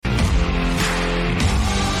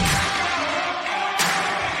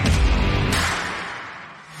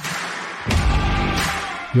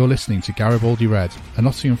You're listening to Garibaldi Red, a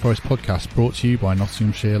Nottingham Forest podcast brought to you by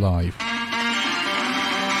Nottinghamshire Live.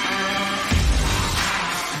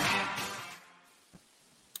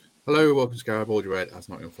 Hello, welcome to Garibaldi Red as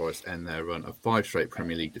Nottingham Forest end their run of 5 straight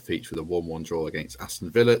Premier League defeats with a 1-1 draw against Aston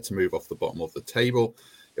Villa to move off the bottom of the table.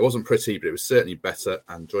 It wasn't pretty, but it was certainly better.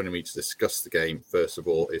 And joining me to discuss the game, first of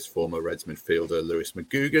all, is former Reds midfielder Lewis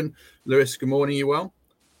McGugan. Lewis, good morning, you well?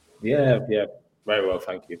 Yeah, very well,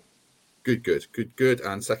 thank you. Good.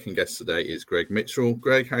 And second guest today is Greg Mitchell.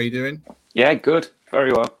 Greg, how are you doing? Yeah, good.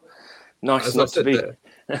 Very well. Nice As not to be...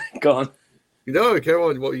 Go on. No,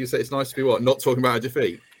 go on. What you say? It's nice to be what? Not talking about a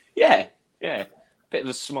defeat? Yeah. Bit of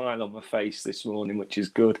a smile on my face this morning, which is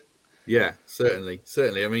good. Yeah, certainly.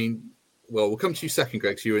 I mean, well, we'll come to you second,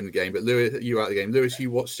 Greg, so you were in the game. But Lewis, you were out of the game. Lewis,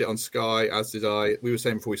 you watched it on Sky, as did I. We were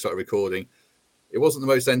saying before we started recording, it wasn't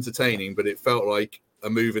the most entertaining, but it felt like a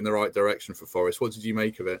move in the right direction for Forest. What did you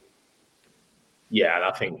make of it? Yeah, and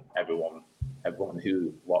I think everyone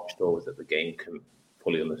who watched or was at the game can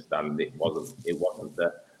fully understand it wasn't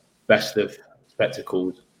the best of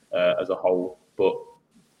spectacles as a whole, but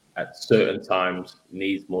at certain times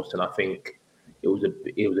needs must. And I think it was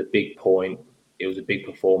a big point. It was a big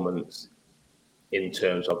performance in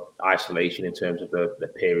terms of isolation, in terms of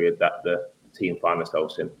the period that the team find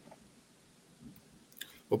themselves in.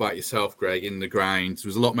 What about yourself, Greg, in the ground? There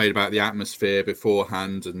was a lot made about the atmosphere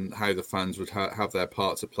beforehand and how the fans would have their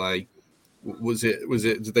part to play. Was it?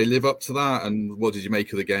 Did they live up to that? And what did you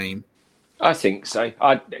make of the game? I think so.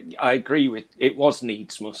 I agree with it. Was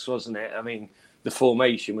needs must, wasn't it? I mean, the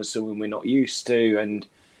formation was something we're not used to, and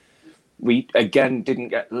we again didn't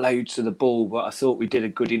get loads of the ball, but I thought we did a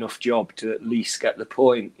good enough job to at least get the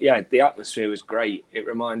point. Yeah, the atmosphere was great. It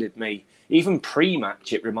reminded me, even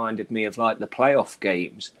pre-match, it reminded me of like the playoff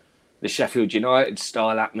games, the Sheffield United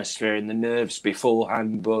style atmosphere and the nerves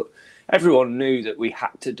beforehand. But everyone knew that we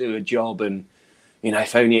had to do a job, and you know,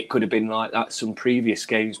 if only it could have been like that some previous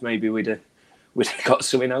games, maybe we'd have got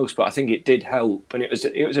something else. But I think it did help, and it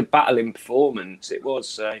was a battling performance. It was.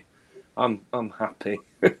 So I'm happy.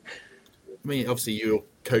 I mean, obviously you're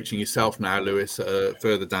coaching yourself now, Lewis,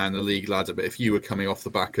 further down the league ladder. But if you were coming off the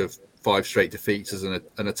back of 5 straight defeats as an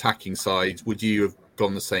attacking side, would you have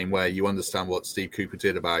gone the same way? You understand what Steve Cooper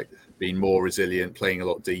did about being more resilient, playing a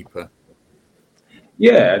lot deeper.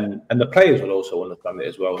 Yeah, and the players will also understand it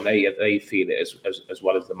as well. And they feel it as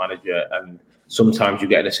well as the manager. And sometimes you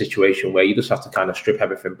get in a situation where you just have to kind of strip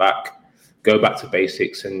everything back, go back to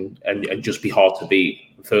basics, and just be hard to beat.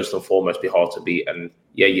 First and foremost, be hard to beat. And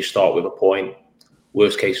yeah, you start with a point.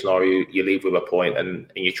 Worst case scenario, you leave with a point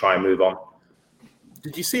and you try and move on.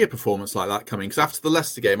 Did you see a performance like that coming? Because after the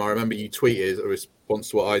Leicester game, I remember you tweeted a response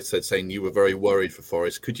to what I said, saying you were very worried for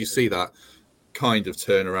Forest. Could you see that kind of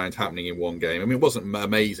turnaround happening in one game? I mean, it wasn't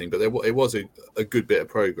amazing, but it was a good bit of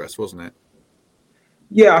progress, wasn't it?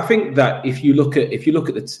 Yeah, I think that if you look at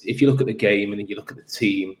the game and then you look at the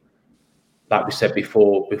team, like we said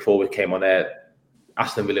before we came on air,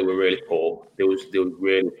 Aston Villa were really poor. They was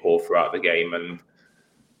really poor throughout the game, and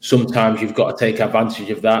sometimes you've got to take advantage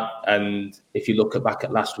of that. And if you look back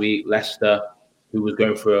at last week, Leicester, who was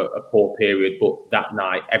going through a poor period, but that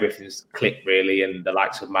night everything's clicked really, and the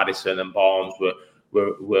likes of Maddison and Barnes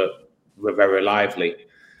were very lively.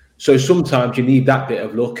 So sometimes you need that bit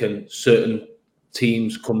of luck, and certain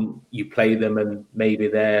teams you play them, and maybe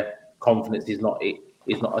their confidence is not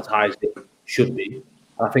as high as it should be.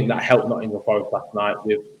 And I think that helped Nottingham Forest last night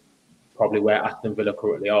with probably where Aston Villa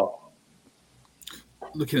currently are.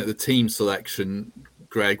 Looking at the team selection,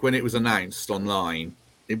 Greg, when it was announced online,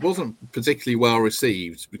 it wasn't particularly well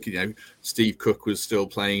received. You know, Steve Cook was still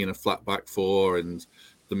playing in a flat back 4, and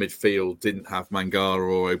the midfield didn't have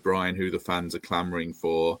Mangala or O'Brien, who the fans are clamouring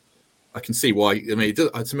for. I can see why. I mean,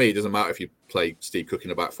 to me, it doesn't matter if you play Steve Cook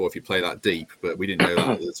in a back 4 if you play that deep, but we didn't know that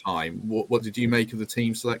at the time. What did you make of the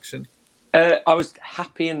team selection? I was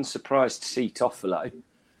happy and surprised to see Toffolo,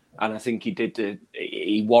 and I think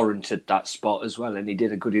he warranted that spot as well, and he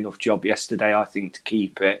did a good enough job yesterday, I think, to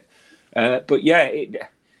keep it. But yeah,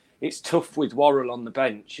 it's tough with Worrell on the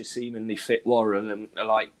bench, a seemingly fit Worrell, and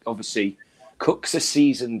like obviously Cook's a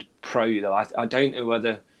seasoned pro though. I don't know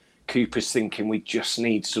whether Cooper's thinking we just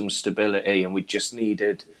need some stability and we just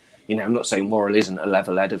needed, you know, I'm not saying Worrell isn't a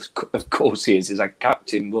level head, of course he is as a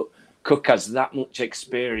captain, but Cook has that much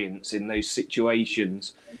experience in those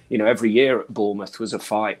situations. You know, every year at Bournemouth was a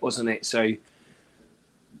fight, wasn't it? So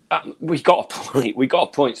we got a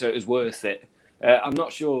point, so it was worth it. I'm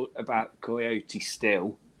not sure about Coyote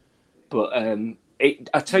still, but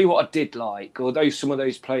I tell you what I did like, although some of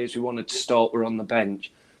those players we wanted to start were on the bench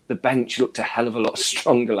looked a hell of a lot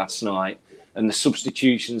stronger last night, and the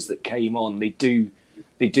substitutions that came on,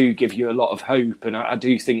 they they do give you a lot of hope. And I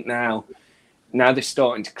do think now they're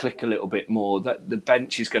starting to click a little bit more, that the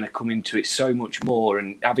bench is going to come into it so much more,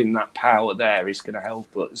 and having that power there is going to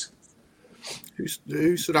help us.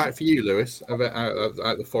 Who stood out for you, Lewis, out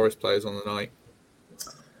the Forest players on the night?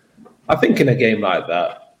 I think in a game like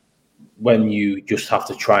that, when you just have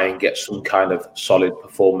to try and get some kind of solid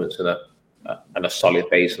performance and a solid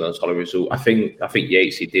base and a solid result, I think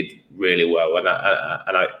Yatesy did really well. And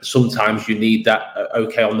I sometimes you need that.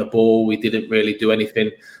 Okay, on the ball, we didn't really do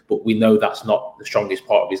anything, but we know that's not the strongest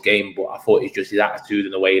part of his game. But I thought it's just his attitude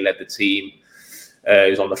and the way he led the team. He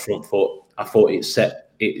was on the front foot. I thought it set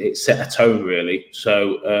a tone really.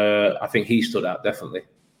 So I think he stood out definitely.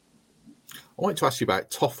 I wanted to ask you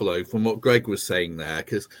about Toffolo from what Greg was saying there,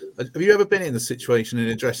 because have you ever been in the situation in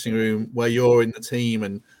a dressing room where you're in the team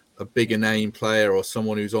and a bigger name player or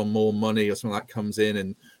someone who's on more money or something like that comes in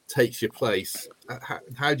and takes your place?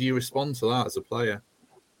 How do you respond to that as a player?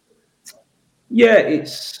 Yeah,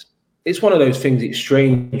 it's one of those things. It's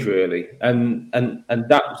strange, really, and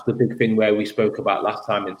that's the big thing where we spoke about last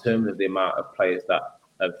time in terms of the amount of players that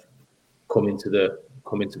have come into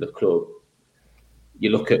the club. You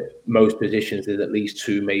look at most positions, there's at least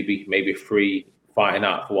two, maybe three fighting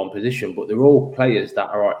out for one position, but they're all players that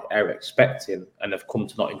are expecting and have come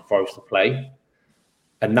to Nottingham Forest to play,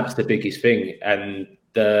 and that's the biggest thing. And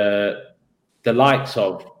the likes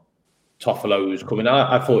of Toffolo, who's coming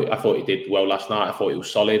out, I thought he did well last night. I thought he was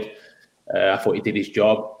solid. I thought he did his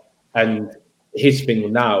job, and his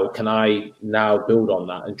thing now, can I now build on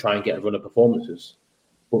that and try and get a run of performances?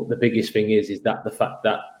 But the biggest thing is that the fact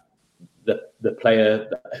that the player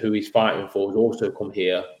who he's fighting for has also come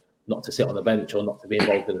here not to sit on the bench or not to be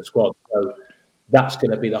involved in the squad. So that's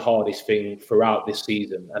going to be the hardest thing throughout this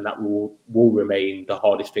season, and that will remain the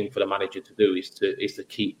hardest thing for the manager to do, is to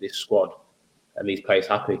keep this squad and these players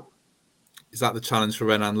happy. Is that the challenge for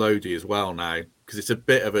Renan Lodi as well now? Because it's a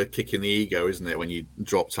bit of a kick in the ego, isn't it, when you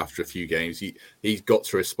dropped after a few games? He's got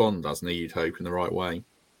to respond, hasn't he, you'd hope, in the right way?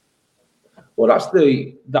 Well, that's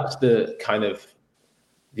the kind of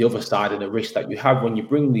the other side and the risk that you have when you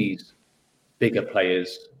bring these bigger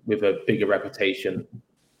players with a bigger reputation.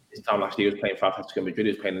 This time last year, he was playing for Atletico Madrid,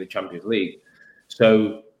 he was playing in the Champions League.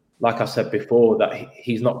 So, like I said before, that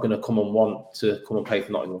he's not going to come and want to come and play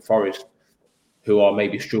for Nottingham Forest, who are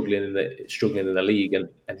maybe struggling in the league,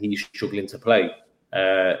 and he's struggling to play.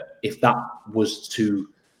 If that was to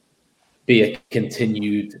be a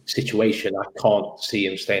continued situation, I can't see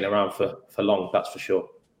him staying around for long, that's for sure.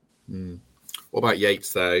 What about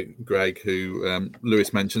Yates there, Greg, who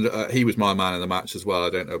Lewis mentioned? He was my man of the match as well. I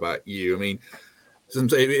don't know about you. I mean,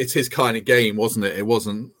 it's his kind of game, wasn't it? It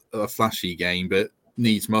wasn't a flashy game, but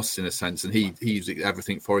needs must in a sense, and he's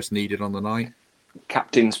everything Forest needed on the night.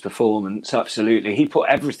 Captain's performance, absolutely. He put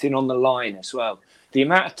everything on the line as well. The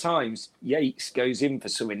amount of times Yates goes in for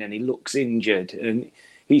something and he looks injured, and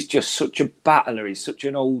he's just such a battler. He's such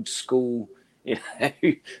an old school,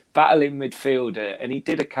 battling midfielder, and he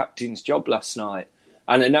did a captain's job last night.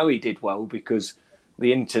 And I know he did well because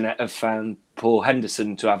the internet have found Paul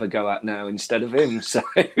Henderson to have a go at now instead of him. So,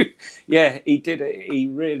 yeah, he did it. He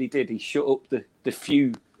really did. He shut up the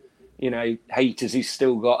few, haters he's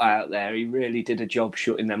still got out there. He really did a job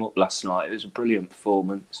shutting them up last night. It was a brilliant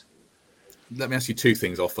performance. Let me ask you two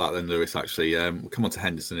things off that then, Lewis, actually. We'll come on to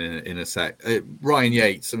Henderson in a sec. Ryan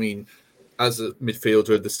Yates, I mean, as a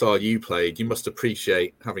midfielder at the style you played, you must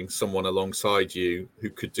appreciate having someone alongside you who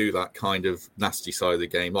could do that kind of nasty side of the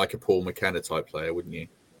game, like a Paul McKenna type player, wouldn't you?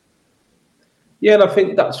 Yeah, and I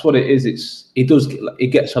think that's what it is.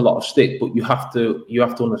 It gets a lot of stick, but you have to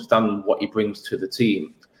understand what he brings to the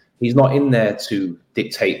team. He's not in there to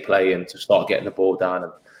dictate play and to start getting the ball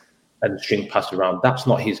down and string pass around. That's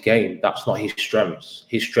not his game. That's not his strengths.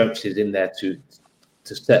 His strengths is in there to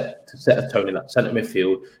set a tone in that centre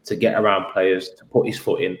midfield, to get around players, to put his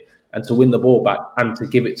foot in, and to win the ball back, and to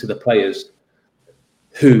give it to the players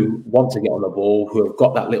who want to get on the ball, who have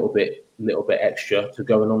got that little bit extra to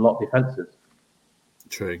go and unlock defences.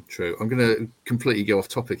 True. I'm going to completely go off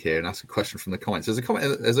topic here and ask a question from the comments. There's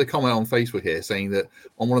a comment on Facebook here saying that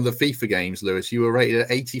on one of the FIFA games, Lewis, you were rated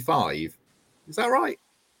at 85. Is that right?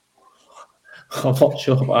 I'm not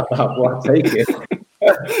sure about that, but I'll take it.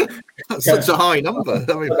 That's such a high number.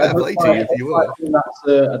 I mean, fair play to you if you were.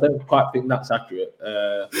 I don't quite think that's accurate.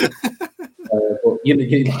 But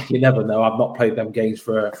you never know. I've not played them games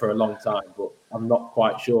for a long time, but I'm not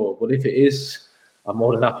quite sure. But if it is, I'm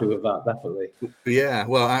more than happy with that, definitely. Yeah,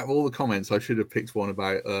 well, out of all the comments, I should have picked one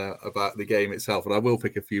about the game itself, and I will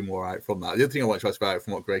pick a few more out from that. The other thing I want to ask about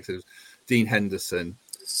from what Greg said was Dean Henderson.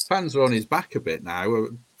 Fans are on his back a bit now.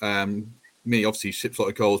 mean, obviously he ships a lot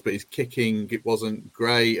of goals, but his kicking, it wasn't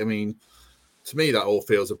great. I mean, to me, that all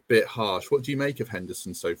feels a bit harsh. What do you make of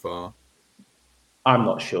Henderson so far? I'm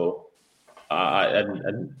not sure.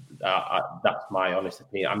 That's my honest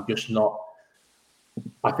opinion. I'm just not.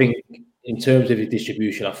 I think in terms of his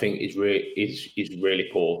distribution, I think is really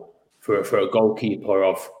poor for a goalkeeper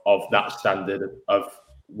of that standard of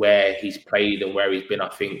where he's played and where he's been. I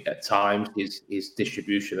think at times his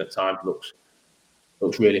distribution at times looks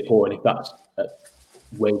really poor, and if that's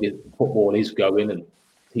where the football is going, and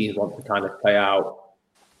teams want to kind of play out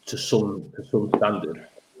to some standard,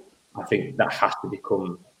 I think that has to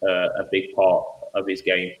become a big part of his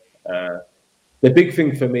game. The big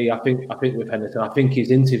thing for me, I think with Henderson, I think his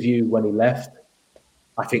interview when he left,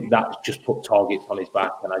 I think that just put targets on his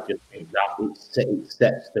back, and I just think that it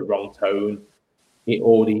sets the wrong tone.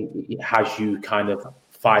 It has you kind of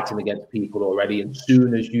fighting against people already, and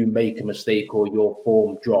soon as you make a mistake or your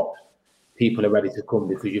form drops, people are ready to come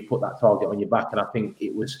because you put that target on your back. And I think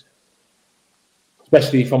it was,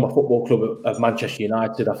 especially from a football club of Manchester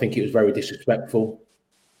United, I think it was very disrespectful.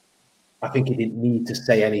 I think he didn't need to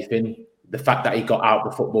say anything. The fact that he got out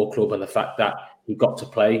of the football club and the fact that he got to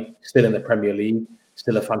play still in the Premier League,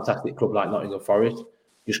 still a fantastic club like Nottingham Forest,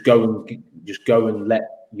 just go and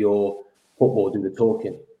let your football do the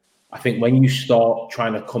talking. I think when you start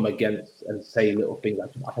trying to come against and say little things,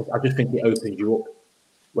 I just think it opens you up.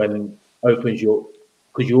 Because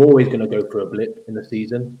you're always going to go through a blip in the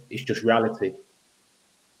season. It's just reality.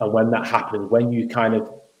 And when that happens, when you kind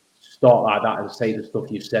of start like that and say the stuff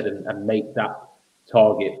you've said and make that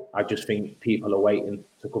target, I just think people are waiting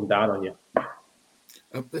to come down on you.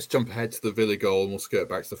 Let's jump ahead to the Villa goal and we'll skirt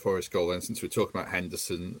back to the Forest goal then, since we're talking about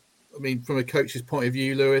Henderson. I mean, from a coach's point of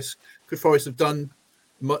view, Lewis, could Forest have done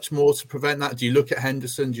much more to prevent that? Do you look at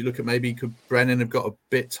Henderson? Do you look at maybe could Brennan have got a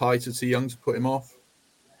bit tighter to Young to put him off?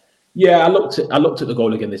 Yeah, I looked at the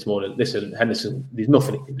goal again this morning. Listen, Henderson, there's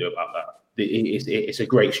nothing he can do about that. It's a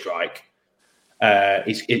great strike.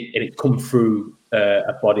 It come through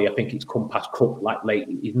a body. I think it's come past Cook like late.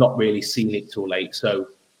 He's not really seen it till late. So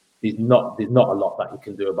there's not a lot that you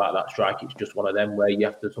can do about that strike. It's just one of them where you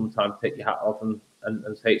have to sometimes take your hat off and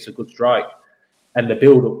say it's a good strike. And the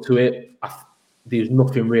build up to it, there's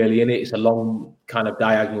nothing really in it. It's a long kind of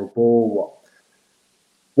diagonal ball.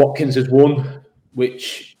 Watkins has won,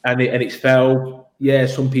 and it's fell. Yeah,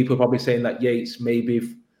 some people are probably saying that Yates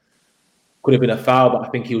maybe could have been a foul, but I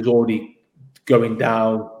think he was already going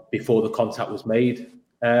down before the contact was made.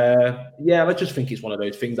 I just think it's one of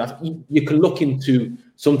those things that you can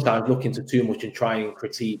sometimes look into too much and try and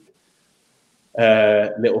critique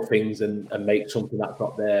little things and make something that's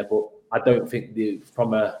not there. But I don't think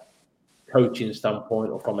from a coaching standpoint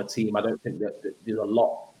or from a team, I don't think that there's a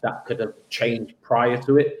lot that could have changed prior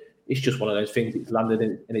to it. It's just one of those things. It's landed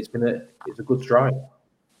in, and it's a good strike.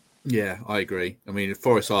 Yeah, I agree. I mean,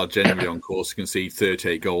 Forest are generally on course to concede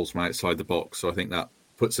 38 goals from outside the box, so I think that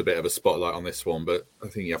puts a bit of a spotlight on this one, but I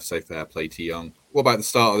think you have to say fair play to Young. What about the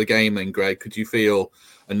start of the game then, Greg? Could you feel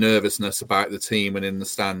a nervousness about the team and in the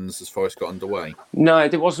stands as Forest got underway? No,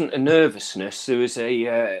 there wasn't a nervousness. There was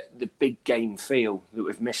the big game feel that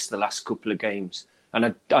we've missed the last couple of games.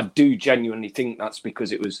 And I do genuinely think that's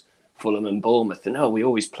because it was Fulham and Bournemouth. And we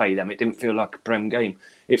always play them. It didn't feel like a Prem game.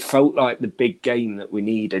 It felt like the big game that we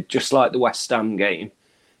needed, just like the West Ham game.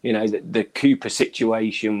 You know, the Cooper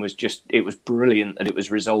situation was it was brilliant that it was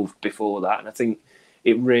resolved before that. And I think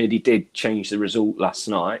it really did change the result last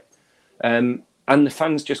night. And the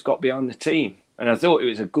fans just got behind the team. And I thought it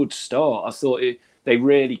was a good start. I thought they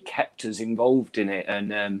really kept us involved in it.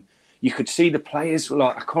 And you could see the players were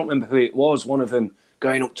like, I can't remember who it was, one of them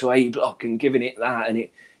going up to A block and giving it that. And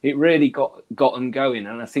it really got them going.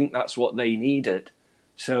 And I think that's what they needed.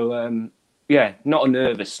 So, not a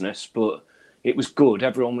nervousness, but it was good.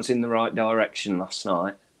 Everyone was in the right direction last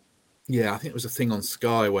night. Yeah, I think it was a thing on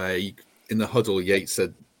Sky where in the huddle, Yates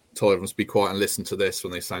said, told everyone to be quiet and listen to this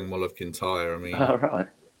when they sang Mull of Kintyre. I mean, all right.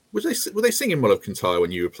 Were they singing Mull of Kintyre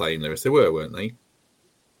when you were playing, Lewis? They were, weren't they?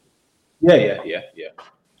 Yeah.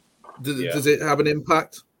 Does it have an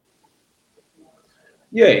impact?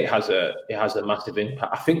 Yeah, it has a massive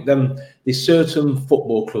impact. I think there's certain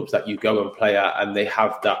football clubs that you go and play at, and they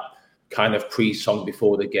have that kind of pre-song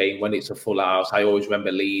before the game when it's a full house. I always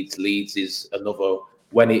remember Leeds. Leeds is another,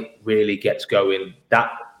 when it really gets going,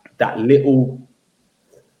 that little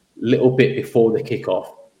bit before the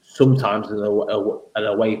kickoff, sometimes as an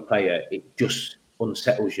away player, it just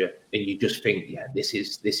unsettles you, and you just think, yeah, this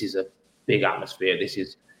is a big atmosphere. This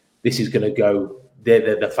is going to go.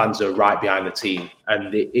 The fans are right behind the team,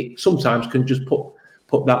 and it sometimes can just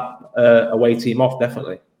put that away team off,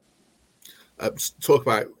 definitely. Talk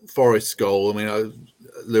about Forest's goal. I mean,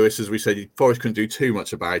 Lewis, as we said, Forest couldn't do too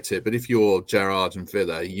much about it. But if you're Gerrard and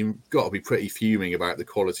Villa, you've got to be pretty fuming about the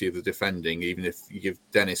quality of the defending, even if you give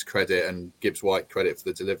Dennis credit and Gibbs White credit for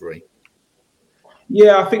the delivery.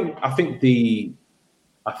 Yeah, I think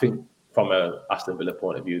from a Aston Villa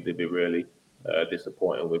point of view, they'd be really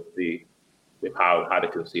disappointed with how they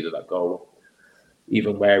conceded that goal.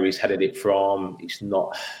 Even where he's headed it from, it's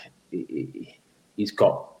not. He's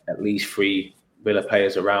got at least 3 Villa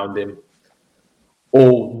players around him,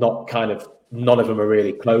 all none of them are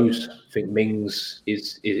really close. I think Mings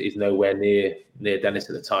is nowhere near Dennis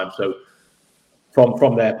at the time. So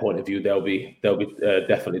from their point of view, they'll be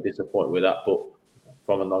definitely disappointed with that. But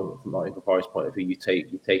from a Nottingham Forest point of view, you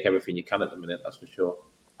take everything you can at the minute. That's for sure.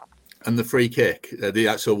 And the free kick, the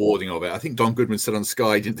actual awarding of it, I think Don Goodman said on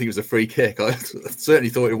Sky he didn't think it was a free kick. I certainly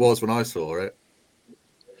thought it was when I saw it.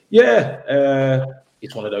 Yeah,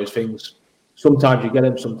 it's one of those things. Sometimes you get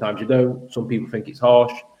them, sometimes you don't. Some people think it's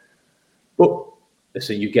harsh. But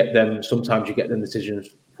listen, sometimes you get them decisions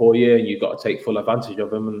for you, and you've got to take full advantage of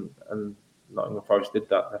them. And Nottingham Forest did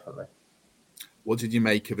that, definitely. What did you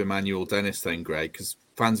make of Emmanuel Dennis then, Greg? Because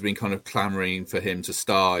fans have been kind of clamouring for him to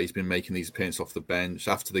start. He's been making these appearances off the bench.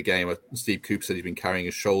 After the game, Steve Cooper said he's been carrying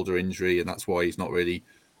a shoulder injury, and that's why he's not really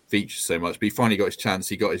featured so much. But he finally got his chance.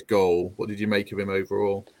 He got his goal. What did you make of him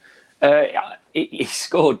overall? He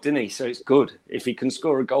scored, didn't he? So it's good. If he can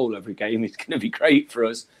score a goal every game, it's going to be great for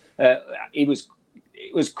us. It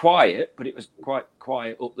was quiet, but it was quite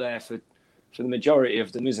quiet up there for the majority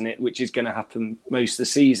of them, isn't it? Which is going to happen most of the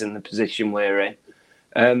season, the position we're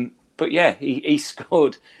in. But yeah, he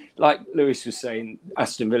scored. Like Lewis was saying,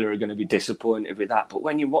 Aston Villa are going to be disappointed with that. But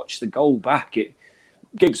when you watch the goal back,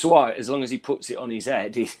 Gibbs White, as long as he puts it on his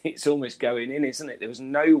head, it's almost going in, isn't it? There was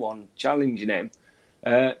no one challenging him.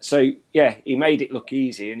 So yeah, he made it look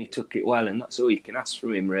easy and he took it well, and that's all you can ask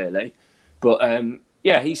from him, really. But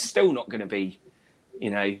yeah, he's still not going to be,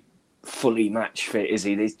 fully match fit, is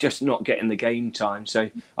he? He's just not getting the game time. So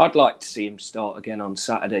I'd like to see him start again on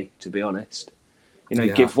Saturday, to be honest.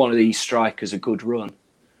 Give one of these strikers a good run.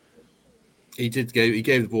 He gave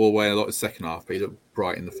the ball away a lot in the second half, but he looked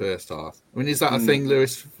bright in the first half. I mean, is that a thing,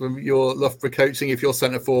 Lewis, from your Loughborough coaching? If your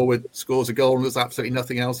centre forward scores a goal and there's absolutely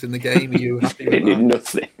nothing else in the game, are you happy with that?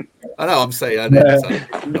 Nothing. I know, I'm saying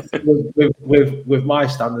with my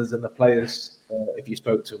standards and the players, if you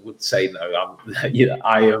spoke to, would say no.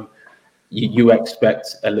 I am. You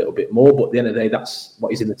expect a little bit more, but at the end of the day, that's what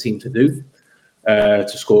he's in the team to do, to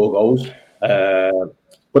score goals. But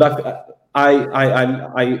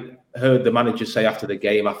I heard the manager say after the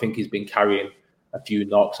game, I think he's been carrying a few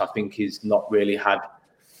knocks. I think he's not really had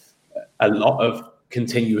a lot of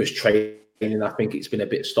continuous training. I think it's been a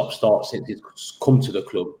bit stop-start since he's come to the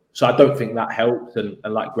club. So I don't think that helps. And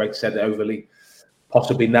like Greg said, overly,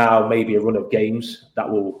 possibly now maybe a run of games that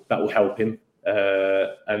will help him.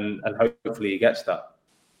 And hopefully he gets that.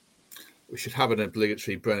 We should have an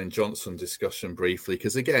obligatory Brennan Johnson discussion briefly,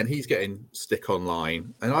 because again, he's getting stick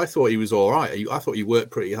online, and I thought he was all right. I thought he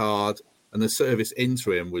worked pretty hard, and the service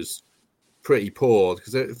into him was pretty poor,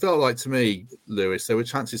 because it felt like to me, Lewis, there were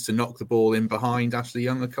chances to knock the ball in behind Ashley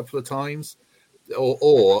Young a couple of times,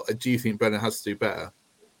 or do you think Brennan has to do better?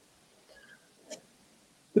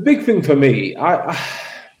 The big thing for me, I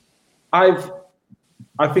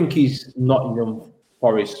think he's Nottingham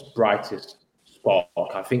Forest's brightest spark.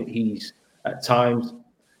 I think he's at times,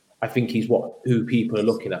 I think he's who people are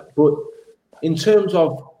looking at. But in terms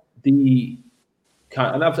of the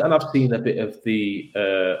kind, and I've seen a bit of the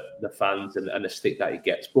fans and the stick that he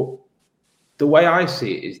gets. But the way I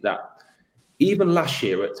see it is that even last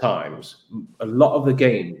year at times, a lot of the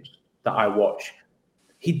games that I watch,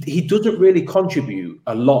 he doesn't really contribute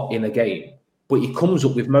a lot in a game, but he comes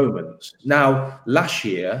up with moments. Now, last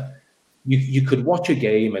year, you could watch a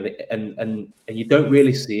game and you don't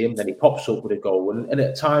really see him, then he pops up with a goal. And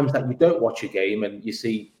at times that you don't watch a game and you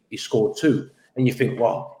see he scored 2, and you think,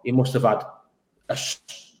 well, he must have had an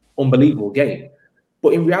unbelievable game.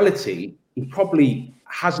 But in reality, he probably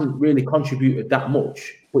hasn't really contributed that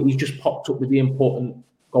much, but he's just popped up with the important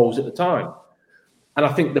goals at the time. And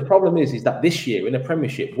I think the problem is that this year in the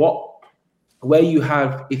Premiership, if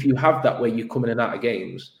you have that where you come in and out of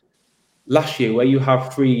games, last year where you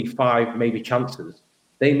have 3, 5 maybe chances,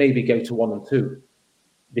 they maybe go to 1 and 2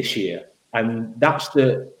 this year. And that's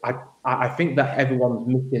I think that everyone's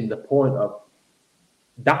missing the point of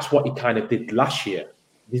that's what he kind of did last year.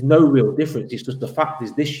 There's no real difference. It's just the fact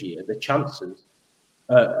is this year, the chances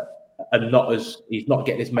are not he's not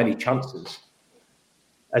getting as many chances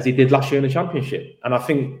as he did last year in the Championship. And I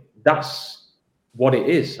think that's what it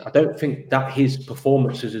is. I don't think that his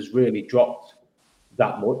performances has really dropped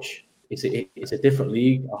that much. It's a different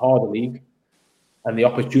league, a harder league, and the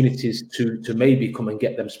opportunities to maybe come and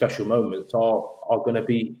get them special moments are going to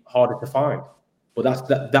be harder to find. But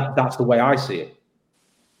that's the way I see it.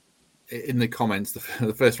 In the comments,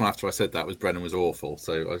 the first one after I said that was Brennan was awful.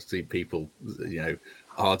 So I see people,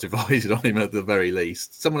 are divided on him at the very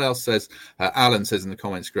least. Someone else says, Alan says in the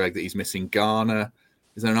comments, Greg, that he's missing Garner.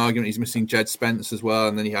 Is there an argument he's missing Jed Spence as well?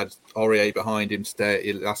 And then he had Aurier behind him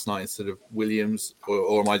last night instead of Williams?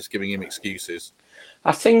 Or am I just giving him excuses?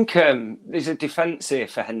 I think there's a defence here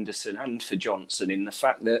for Henderson and for Johnson in the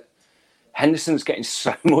fact that Henderson's getting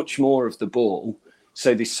so much more of the ball,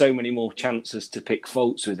 so there's so many more chances to pick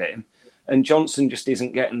faults with him. And Johnson just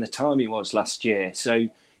isn't getting the time he was last year. So,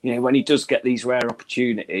 when he does get these rare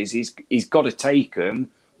opportunities, he's got to take them,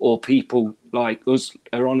 or people like us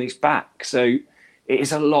are on his back. So it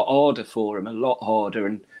is a lot harder for him, a lot harder.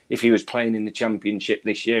 And if he was playing in the Championship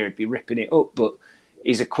this year, he'd be ripping it up. But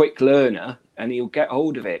he's a quick learner and he'll get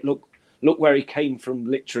hold of it. Look where he came from,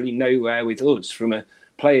 literally nowhere with us, from a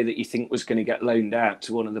player that you think was going to get loaned out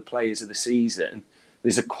to one of the players of the season.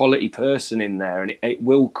 There's a quality person in there, and it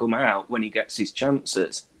will come out when he gets his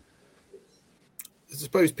chances. I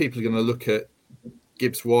suppose people are going to look at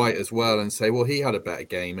Gibbs White as well and say, well, he had a better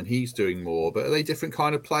game and he's doing more. But are they different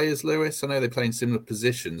kind of players, Lewis? I know they play in similar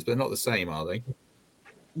positions, but they're not the same, are they?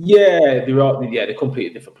 Yeah, they are. Yeah, they're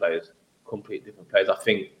completely different players. I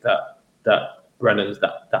think that Brennan's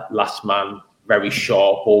that last man, very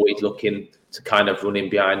sharp, always looking to kind of run in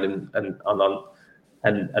behind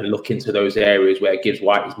and look into those areas where Gibbs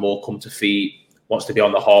White is more come to feet, wants to be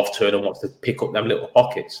on the half turn and wants to pick up them little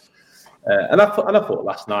pockets. And I thought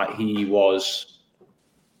last night he was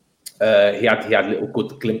he had little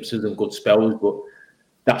good glimpses and good spells, but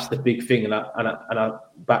that's the big thing. And I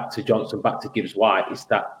back to Johnson, back to Gibbs White, is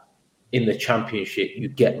that in the Championship you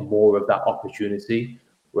get more of that opportunity,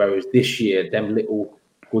 whereas this year them little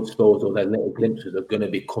good spells or their little glimpses are going to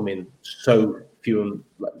be coming so few, and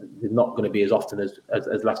they're not going to be as often as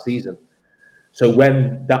last season. So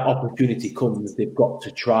when that opportunity comes, they've got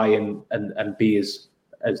to try and be as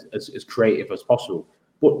creative as possible.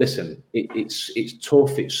 But listen, it's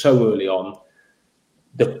tough. It's so early on.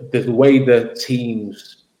 The way the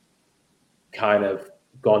team's kind of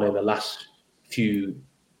gone in the last 3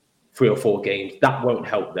 or 4 games, that won't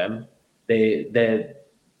help them. The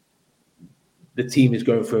team is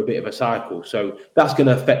going through a bit of a cycle. So that's going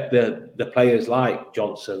to affect the players like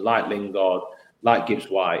Johnson, like Lingard, like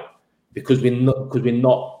Gibbs White, because we're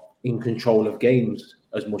not in control of games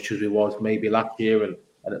as much as we was maybe last year and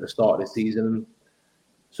at the start of the season.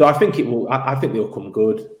 So I think I think they'll come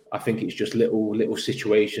good. I think it's just little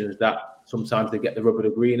situations that sometimes they get the rub of the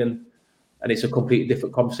green, and it's a completely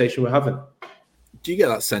different conversation we're having. Do you get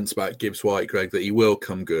that sense about Gibbs White, Greg, that he will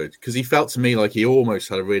come good? Because he felt to me like he almost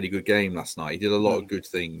had a really good game last night. He did a lot of good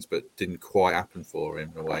things, but didn't quite happen for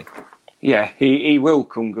him in a way. Yeah, he will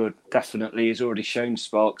come good, definitely. He's already shown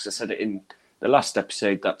sparks. I said it in the last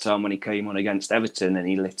episode, that time when he came on against Everton and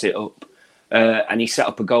he lit it up. And he set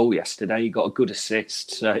up a goal yesterday. He got a good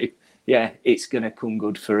assist. So, yeah, it's going to come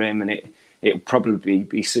good for him. And it'll probably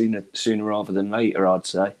be sooner rather than later, I'd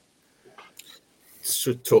say.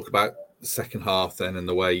 Should talk about the second half then and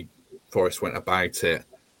the way Forest went about it.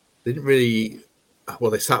 They didn't really...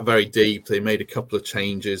 Well, they sat very deep. They made a couple of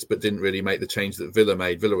changes, but didn't really make the change that Villa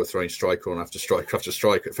made. Villa were throwing striker on after striker after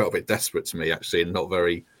striker. It felt a bit desperate to me, actually, and not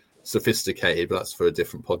very sophisticated, but that's for a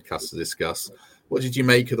different podcast to discuss. What did you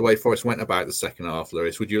make of the way Forest went about the second half,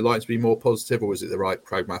 Lewis? Would you like to be more positive, or was it the right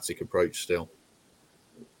pragmatic approach still?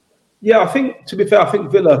 Yeah, I think, to be fair, I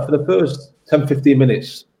think Villa, for the first 10, 15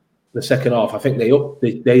 minutes, the second half, I think they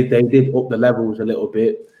did up the levels a little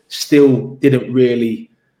bit. Still didn't really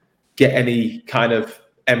get any kind of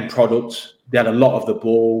end product. They had a lot of the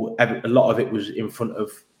ball. A lot of it was in front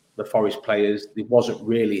of the Forest players. It wasn't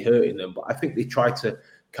really hurting them, but I think they tried to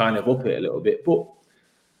kind of up it a little bit. But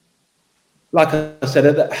like I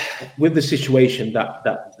said, with the situation that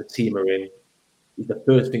the team are in, the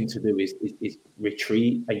first thing to do is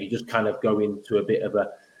retreat, and you just kind of go into a bit of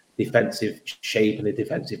a defensive shape and a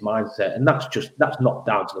defensive mindset. And that's not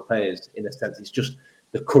down to the players in a sense. It's just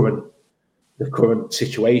the current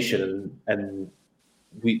situation, and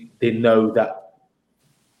they know that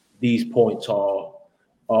these points are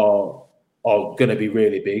going to be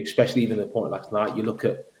really big, especially even the point last night. You look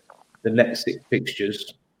at the next 6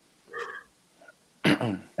 fixtures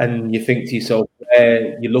and you think to yourself,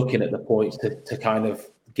 you're looking at the points to kind of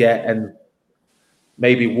get, and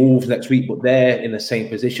maybe Wolves next week, but they're in the same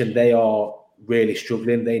position. They are really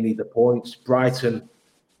struggling. They need the points. Brighton,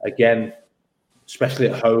 again, especially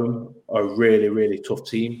at home, are a really, really tough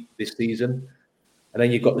team this season. And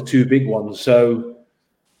then you've got the two big ones. So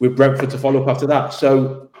with Brentford to follow up after that.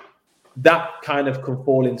 So that kind of can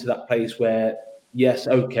fall into that place where, yes,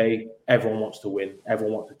 okay, everyone wants to win.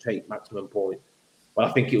 Everyone wants to take maximum points. But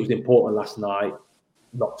I think it was important last night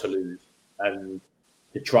not to lose and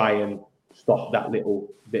to try and stop that little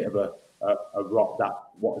bit of a rot that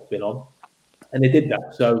what has been on. And they did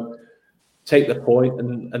that. So take the point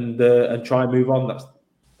and try and move on.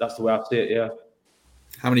 That's the way I see it, yeah.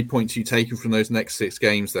 How many points are you taking from those next 6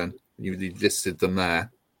 games then? You listed them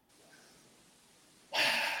there.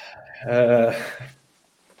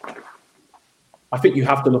 I think you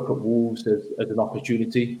have to look at Wolves as an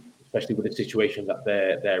opportunity, especially with the situation that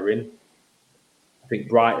they're in. I think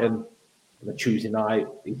Brighton on a Tuesday night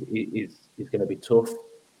is going to be tough.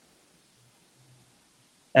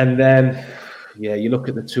 And then, yeah, you look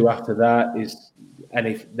at the 2 after that is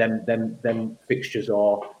them fixtures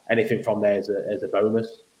are anything from there as a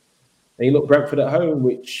bonus. And you look Brentford at home,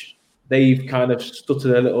 which they've kind of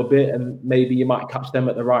stuttered a little bit, and maybe you might catch them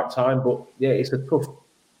at the right time. But yeah, it's a tough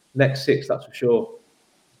next 6, that's for sure.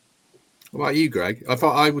 What about you, Greg? I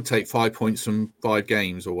thought I would take 5 points from 5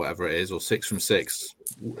 games or whatever it is, or 6 from 6.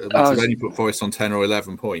 Which would only put Forest on 10 or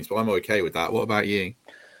 11 points, but I'm okay with that. What about you?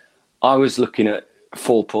 I was looking at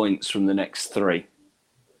 4 points from the next 3.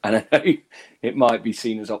 And I know it might be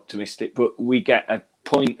seen as optimistic, but we get a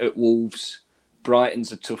point at Wolves.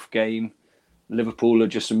 Brighton's a tough game. Liverpool are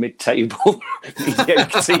just a mid-table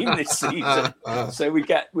mediocre team this season. So we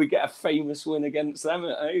get a famous win against them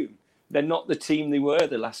at home. They're not the team they were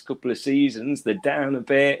the last couple of seasons. They're down a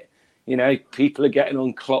bit. You know, people are getting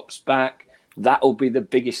on Klopp's back. That'll be the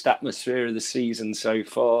biggest atmosphere of the season so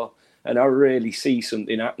far. And I really see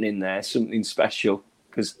something happening there, something special,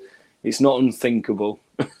 because it's not unthinkable.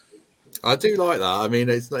 I do like that. I mean,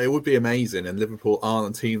 it would be amazing, and Liverpool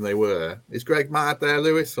aren't the team they were. Is Greg mad there,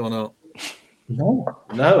 Lewis, or not? No.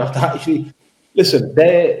 Actually, listen,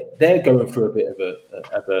 they're going through a bit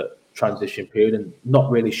of a transition period and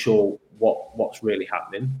not really sure what's really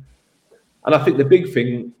happening. And I think the big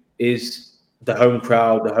thing is the home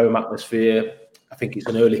crowd, the home atmosphere. I think it's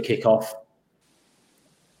an early kick-off.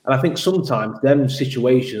 And I think sometimes them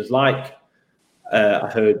situations, like I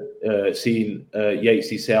heard seeing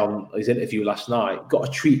Yatesy say on his interview last night, got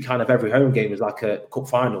to treat kind of every home game as like a cup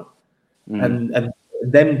final. And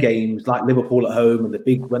them games like Liverpool at home and the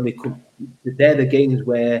big, when they come, they're the games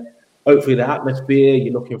where hopefully the atmosphere,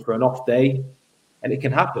 you're looking for an off day, and it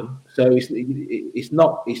can happen. So it's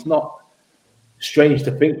not strange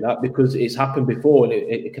to think that, because it's happened before and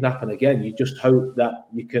it can happen again. You just hope that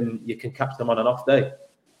you can catch them on an off day.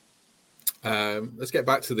 Let's get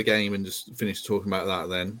back to the game and just finish talking about that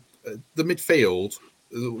then. The midfield,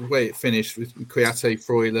 the way it finished with Kouyaté,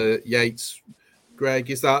 Freuler, Yates.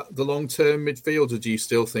 Greg, is that the long-term midfield, or do you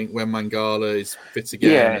still think when Mangala is fit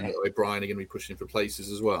again and O'Brien are going to be pushing for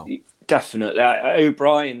places as well? Definitely.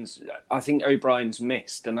 I think O'Brien's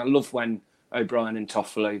missed, and I love when O'Brien and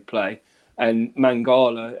Toffolo play. And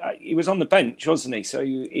Mangala, he was on the bench, wasn't he? So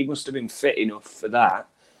he must have been fit enough for that.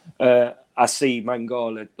 I see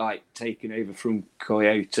Mangala taking over from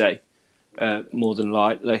Kouyaté more than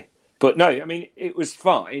likely. But no, I mean, it was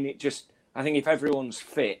fine. I think if everyone's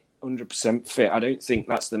fit, 100% fit, I don't think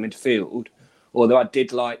that's the midfield. Although I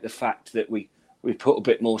did like the fact that we put a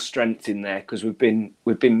bit more strength in there, because we've been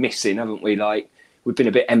missing, haven't we? We've been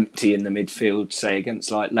a bit empty in the midfield, say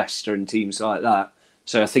against Leicester and teams like that.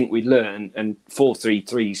 So I think we learn, and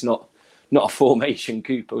 4-3-3 is not a formation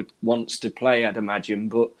Cooper wants to play, I'd imagine,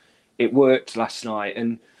 but it worked last night.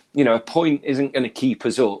 And a point isn't going to keep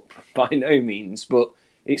us up by no means, but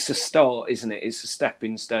it's a start, isn't it? It's a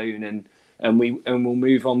stepping stone, and we'll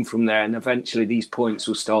move on from there, and eventually these points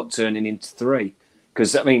will start turning into 3.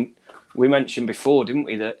 Because I mean, we mentioned before, didn't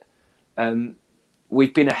we, that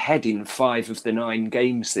we've been ahead in 5 of the 9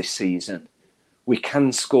 games this season. We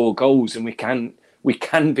can score goals, and we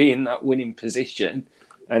can be in that winning position,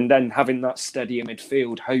 and then having that steadier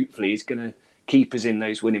midfield hopefully is going to keep us in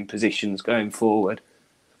those winning positions going forward.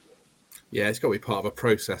 Yeah, it's got to be part of a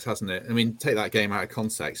process, hasn't it? I mean, take that game out of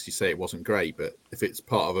context. You say it wasn't great, but if it's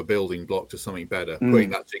part of a building block to something better,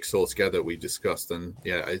 putting that jigsaw together we discussed, then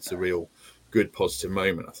yeah, it's a real good positive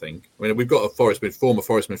moment, I think. I mean, we've got a former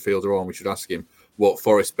Forest midfielder on. We should ask him what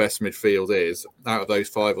Forest's best midfield is. Out of those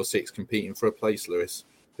 5 or 6 competing for a place, Lewis,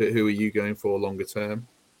 who are you going for longer term?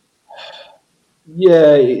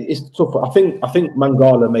 Yeah, it's tough. I think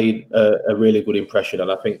Mangala made a really good impression, and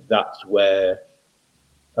I think that's where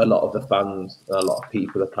a lot of the fans and a lot of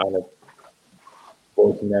people are kind of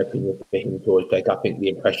voicing their opinion for him towards Greg. I think the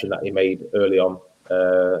impression that he made early on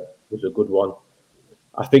was a good one.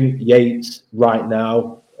 I think Yates right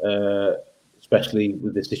now, especially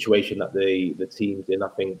with the situation that the team's in, I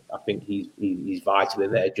think he's vital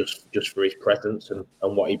in there just for his presence and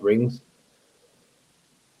what he brings.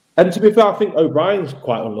 And to be fair, I think O'Brien's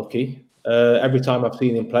quite unlucky. Every time I've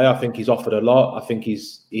seen him play, I think he's offered a lot. I think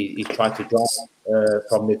he's tried to drive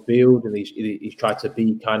from midfield, and he's tried to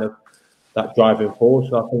be kind of that driving force.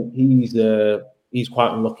 So I think he's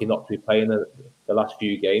quite unlucky not to be playing the last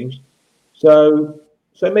few games. So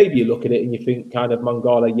maybe you look at it and you think kind of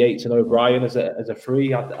Mangala, Yates, and O'Brien as a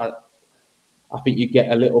three. I think you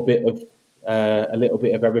get a little bit of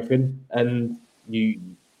everything, and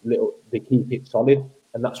they keep it solid,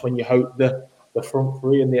 and that's when you hope the front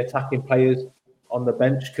three and the attacking players on the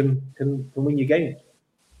bench can win your games.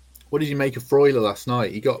 What did you make of Freuler last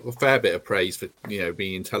night? He got a fair bit of praise for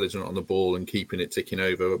being intelligent on the ball and keeping it ticking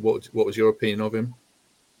over. What was your opinion of him?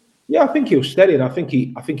 Yeah, I think he was steady, and I think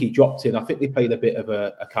he dropped in. I think they played a bit of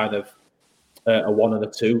a kind of a 1 and a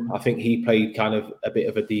 2. I think he played kind of a bit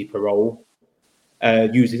of a deeper role,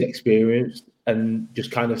 used his experience and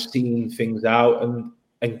just kind of seeing things out and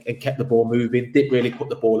kept the ball moving. Didn't really put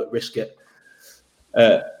the ball at risk at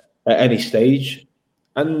any stage.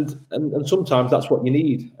 And sometimes that's what you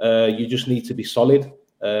need. You just need to be solid.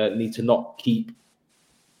 Need to not keep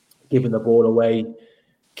giving the ball away.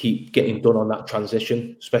 Keep getting done on that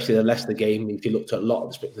transition, especially the Leicester game. If you looked at a lot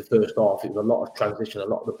of the first half, it was a lot of transition. A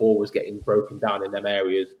lot of the ball was getting broken down in them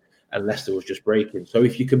areas, and Leicester was just breaking. So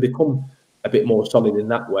if you can become a bit more solid in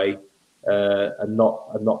that way, and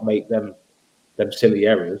not make them silly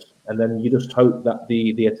errors, and then you just hope that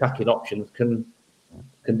the attacking options can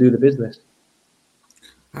do the business.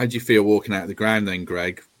 How did you feel walking out of the ground then,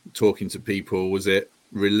 Greg? Talking to people, was it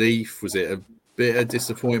relief? Was it a bit of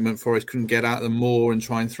disappointment Forest couldn't get out of the more and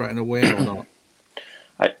try and threaten a win or not?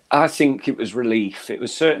 I think it was relief. It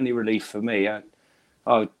was certainly relief for me.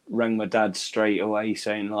 I rang my dad straight away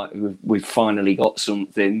saying like we've finally got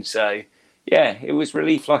something. So yeah, it was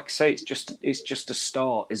relief. Like I say, it's just a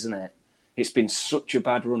start, isn't it? It's been such a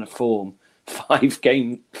bad run of form.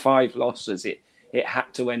 5 losses. It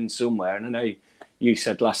had to end somewhere. And I know you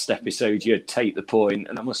said last episode you'd take the point,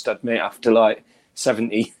 and I must admit after like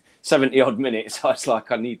 70 odd minutes, I was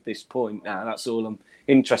like, I need this point now. That's all I'm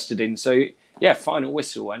interested in. So yeah, final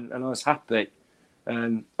whistle, and I was happy.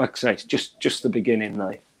 Like I say, it's just the beginning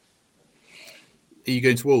though. Are you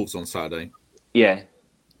going to Wolves on Saturday? Yeah.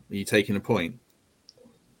 Are you taking a point?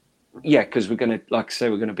 Yeah, because we're going to, like I say,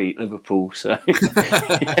 we're going to beat Liverpool. So,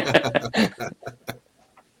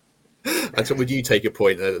 would you take a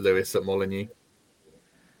point, Lewis, at Molineux?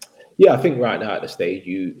 Yeah, I think right now at the stage,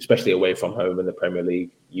 you, especially away from home in the Premier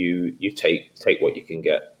League, you take what you can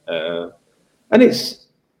get, and it's.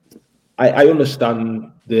 I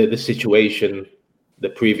understand the situation, the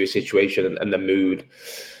previous situation, and the mood,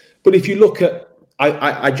 but if you look at,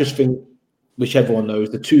 I just think, which everyone knows,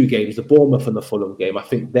 the two games, the Bournemouth and the Fulham game, I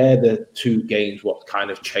think they're the two games what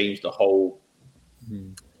kind of changed the whole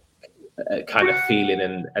kind of feeling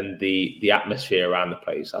and the atmosphere around the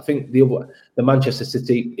place. I think the Manchester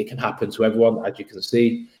City, it can happen to everyone, as you can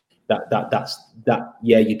see. That's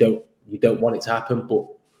yeah, you don't want it to happen, but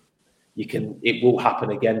it will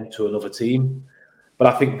happen again to another team.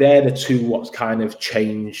 But I think they're the two what's kind of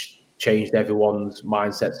changed everyone's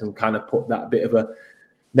mindsets and kind of put that bit of a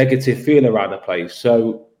negative feel around the place.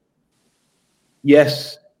 So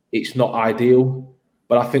yes, it's not ideal,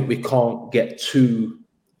 but I think we can't get too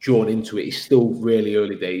drawn into it. It's still really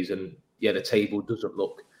early days, and yeah, the table doesn't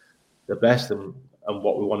look the best and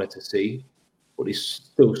what we wanted to see, but it's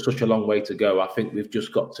still such a long way to go. I think we've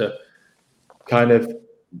just got to kind of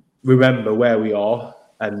remember where we are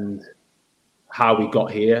and how we got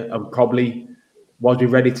here, and probably was we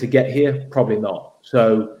ready to get here? Probably not.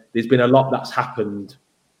 So there's been a lot that's happened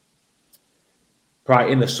right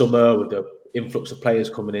in the summer with the influx of players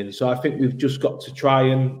coming in. So I think we've just got to try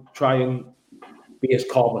and be as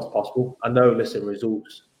calm as possible. I know, listen,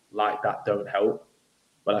 results like that don't help,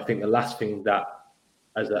 but I think the last thing that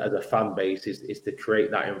as a fan base is to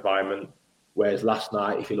create that environment. Whereas last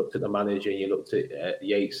night, if you looked at the manager and you looked at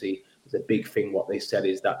Yatesy, the big thing what they said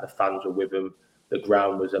is that the fans were with him, the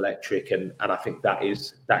ground was electric, and I think that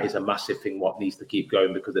is a massive thing what needs to keep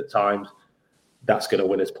going, because at times that's going to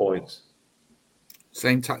win us points.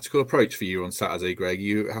 Same tactical approach for you on Saturday, Greg. Are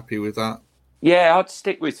you happy with that? Yeah, I'd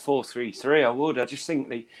stick with 4-3-3. I would. I just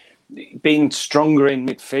think being stronger in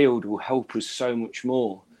midfield will help us so much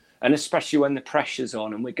more, and especially when the pressure's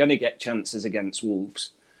on and we're going to get chances against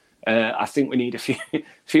Wolves. I think we need a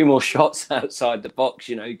few more shots outside the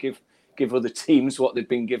box. Give other teams what they've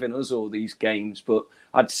been giving us all these games. But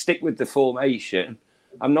I'd stick with the formation.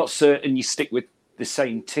 I'm not certain you stick with the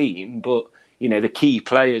same team, but the key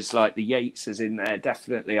players like the Yates is in there.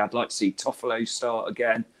 Definitely, I'd like to see Toffolo start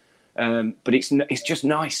again. But it's just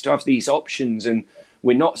nice to have these options, and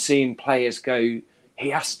we're not seeing players go, he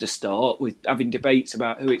has to start, with having debates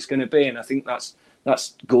about who it's going to be, and I think that's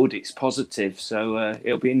good. It's positive, so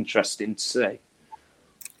it'll be interesting to see.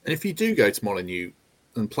 And if you do go to Molineux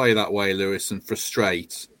and play that way, Lewis, and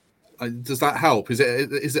frustrate, does that help? Is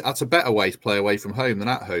it that's a better way to play away from home than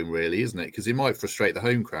at home, really, isn't it? Because it might frustrate the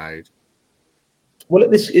home crowd. Well, at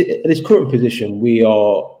this current position,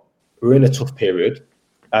 we're in a tough period,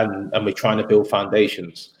 and we're trying to build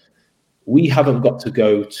foundations. We haven't got to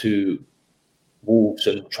go to Wolves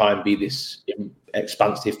and try and be this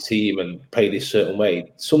expansive team and play this certain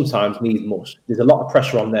way. Sometimes need must. There's a lot of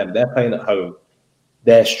pressure on them. They're playing at home.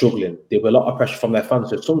 They're struggling. There'll be a lot of pressure from their fans.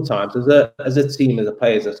 So sometimes, as a team, as a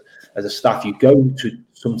players, as a staff, you go to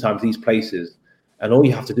sometimes these places, and all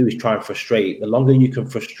you have to do is try and frustrate. The longer you can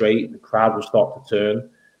frustrate, the crowd will start to turn,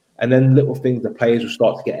 and then little things, the players will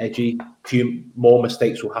start to get edgy. A few more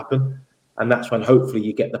mistakes will happen, and that's when hopefully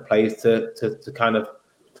you get the players to kind of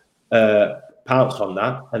pounce on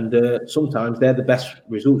that. And sometimes they're the best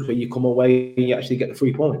results where you come away and you actually get the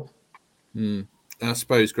 3 points. I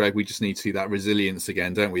suppose, Greg, we just need to see that resilience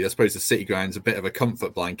again, don't we? I suppose the City Ground's a bit of a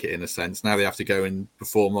comfort blanket in a sense. Now they have to go and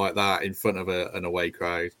perform like that in front of an away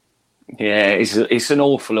crowd. Yeah, it's an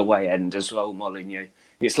awful away end as well, Molineux.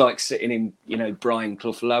 It's like sitting in, Brian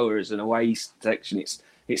Clough Lower as an away section.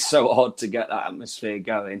 It's so hard to get that atmosphere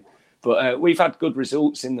going. But we've had good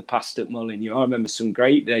results in the past at Molineux. I remember some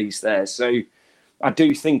great days there. So I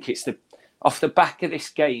do think off the back of this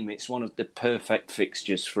game, it's one of the perfect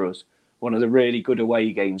fixtures for us. One of the really good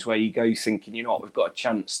away games where you go thinking, we've got a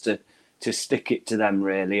chance to stick it to them,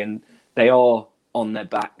 really. And they are on their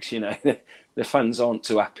backs, The fans aren't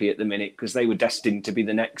too happy at the minute because they were destined to be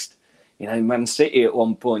the next, Man City at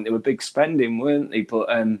one point. They were big spending, weren't they? But,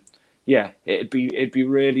 it'd be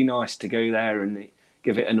really nice to go there and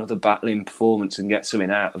give it another battling performance and get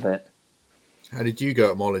something out of it. How did you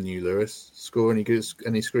go at Molineux, Lewis? Score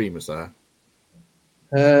any screamers there?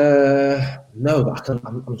 No, but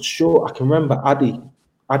I'm sure I can remember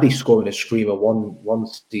Addy scoring a screamer one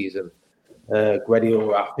season.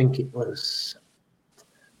 Guardiola, I think it was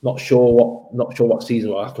not sure what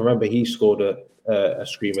season. I can remember he scored a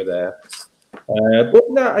screamer there. But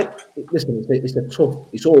no, listen,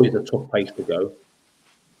 it's always a tough place to go.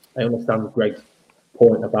 I understand Greg's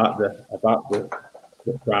point about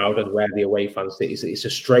the crowd and where the away fans sit. It's a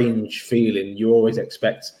strange feeling. You always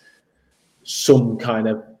expect some kind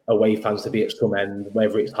of away fans to be at some end,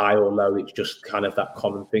 whether it's high or low. It's just kind of that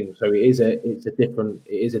common thing. So it is a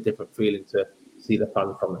different feeling to see the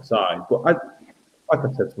fans from the side. But like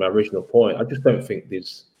I said to my original point, I just don't think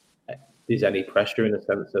there's any pressure in the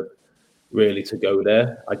sense of really to go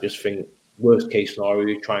there. I just think worst case scenario,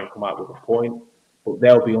 you try and come out with a point, but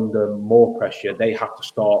they'll be under more pressure. They have to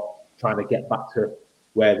start trying to get back to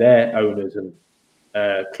where their owners and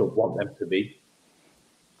club want them to be.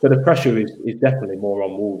 So the pressure is definitely more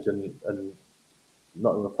on Wolves and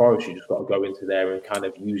Nottingham Forest. You just got to go into there and kind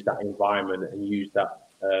of use that environment and use that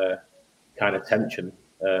kind of tension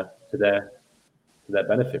to their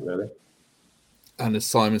benefit, really. And as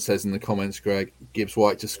Simon says in the comments, Greg, Gibbs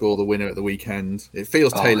White to score the winner at the weekend. It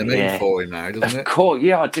feels tailor-made for him now, doesn't it? Of course,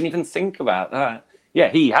 yeah. I didn't even think about that. Yeah,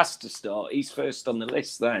 he has to start. He's first on the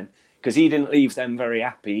list then, because he didn't leave them very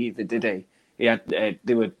happy either, did he? He had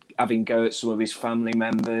they were having go at some of his family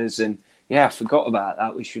members, and I forgot about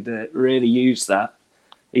that. We should really use that.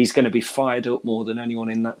 He's going to be fired up more than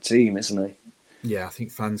anyone in that team, isn't he? Yeah, I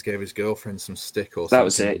think fans gave his girlfriend some stick or something. That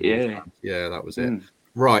was it, yeah. Yeah, that was it.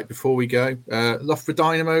 Right, before we go, Loughborough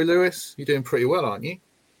Dynamo, Lewis, you're doing pretty well, aren't you?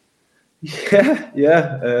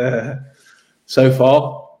 Yeah. So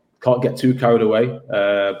far, can't get too carried away.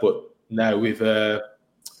 But now we've,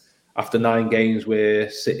 after 9 games, we're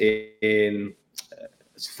sitting in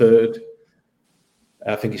third.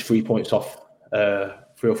 I think it's 3 points off,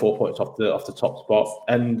 3 or 4 points off the top spot,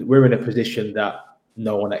 and we're in a position that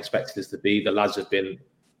no one expected us to be. The lads have been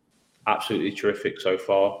absolutely terrific so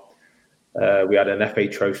far. We had an FA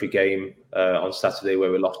Trophy game on Saturday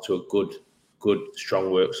where we lost to a good, strong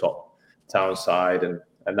Worksop Town side, and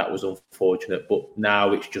that was unfortunate. But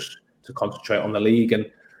now it's just to concentrate on the league and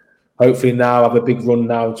hopefully now have a big run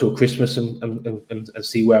now until Christmas and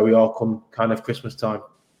see where we are come kind of Christmas time.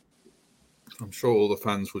 I'm sure all the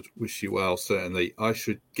fans would wish you well, certainly.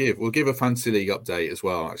 We'll give a Fantasy League update as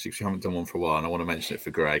well, actually, because we haven't done one for a while, and I want to mention it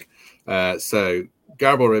for Greg. So,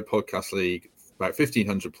 Garibaldi Red Podcast League, about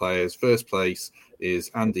 1,500 players. First place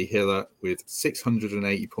is Andy Hiller with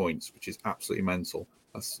 680 points, which is absolutely mental.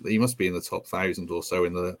 He must be in the top 1,000 or so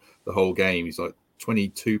in the whole game. He's like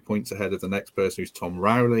 22 points ahead of the next person, who's Tom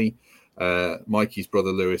Rowley. Mikey's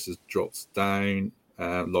brother Lewis has dropped down.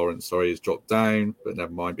 Lawrence, has dropped down, but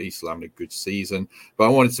never mind. But he's still having a good season. But I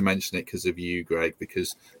wanted to mention it because of you, Greg,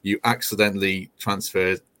 because you accidentally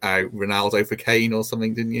transferred out Ronaldo for Kane or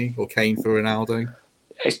something, didn't you? Or Kane for Ronaldo?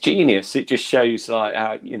 It's genius. It just shows like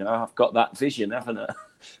how, I've got that vision, haven't I?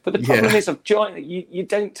 But the problem is I've joined. You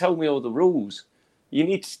don't tell me all the rules. You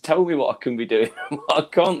need to tell me what I can be doing. I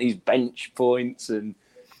can't these bench points and,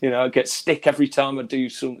 I get stick every time I do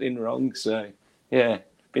something wrong. So, yeah,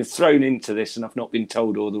 been thrown into this and I've not been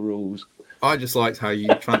told all the rules. I just liked how you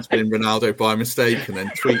transferred in Ronaldo by mistake and then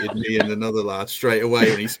tweeted me and another lad straight away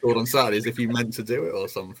when he scored on Saturday as if you meant to do it or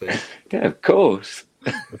something. Yeah, of course.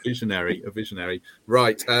 A visionary.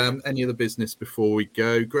 Right. Any other business before we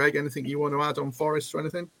go? Greg, anything you want to add on Forest or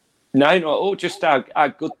anything? No, not at all. Just how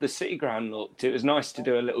good the City ground looked. It was nice to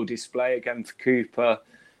do a little display again for Cooper.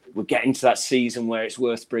 We're getting to that season where it's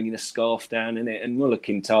worth bringing a scarf down in it, and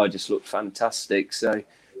Mullikintar just looked fantastic. So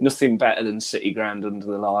nothing better than City ground under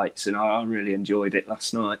the lights, and I really enjoyed it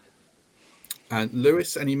last night. And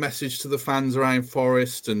Lewis, any message to the fans around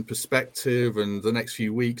Forest and perspective and the next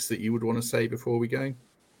few weeks that you would want to say before we go?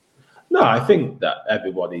 No, I think that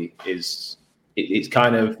everybody is. It's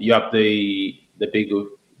kind of, you have the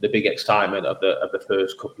big excitement of the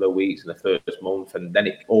first couple of weeks and the first month, and then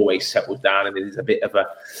it always settles down and there's a bit of a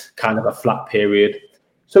kind of a flat period.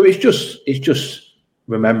 So it's just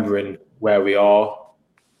remembering where we are,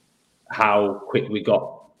 how quick we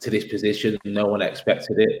got to this position. No one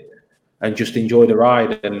expected it, and just enjoy the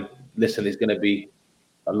ride. And listen, there's going to be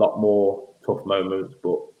a lot more tough moments,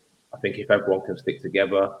 but I think if everyone can stick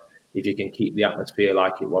together, if you can keep the atmosphere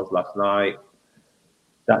like it was last night,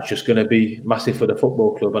 that's just going to be massive for the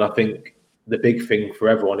football club. And I think the big thing for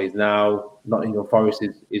everyone is now Nottingham Forest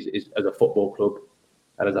is as a football club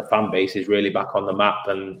and as a fan base is really back on the map,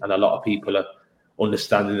 and a lot of people are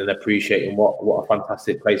understanding and appreciating what a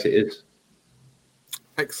fantastic place it is.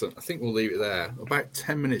 Excellent. I think we'll leave it there. About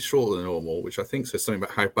 10 minutes shorter than normal, which I think says something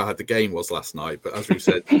about how bad the game was last night. But as we've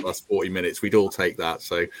said, the last 40 minutes, we'd all take that.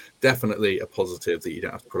 So definitely a positive that you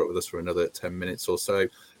don't have to put up with us for another 10 minutes or so.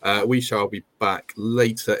 We shall be back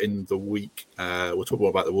later in the week. We'll talk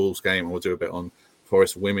more about the Wolves game and we'll do a bit on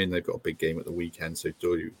Forest women. They've got a big game at the weekend, so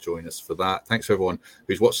do join us for that. Thanks to everyone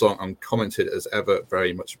who's watched along and commented as ever.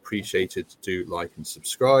 Very much appreciated. Do like and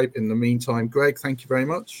subscribe. In the meantime, Greg, thank you very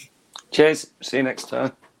much. Cheers. See you next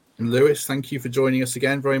time. And Lewis, thank you for joining us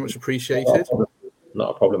again. Very much appreciated. Not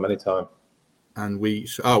a problem. Anytime. And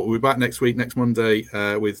we'll be back next week, next Monday,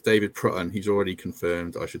 with David Prutton. He's already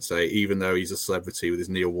confirmed, I should say, even though he's a celebrity with his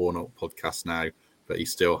Neil Warnock podcast now, but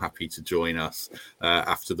he's still happy to join us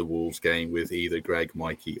after the Wolves game with either Greg,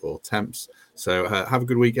 Mikey or Temps. So have a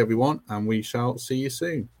good week, everyone, and we shall see you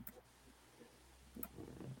soon.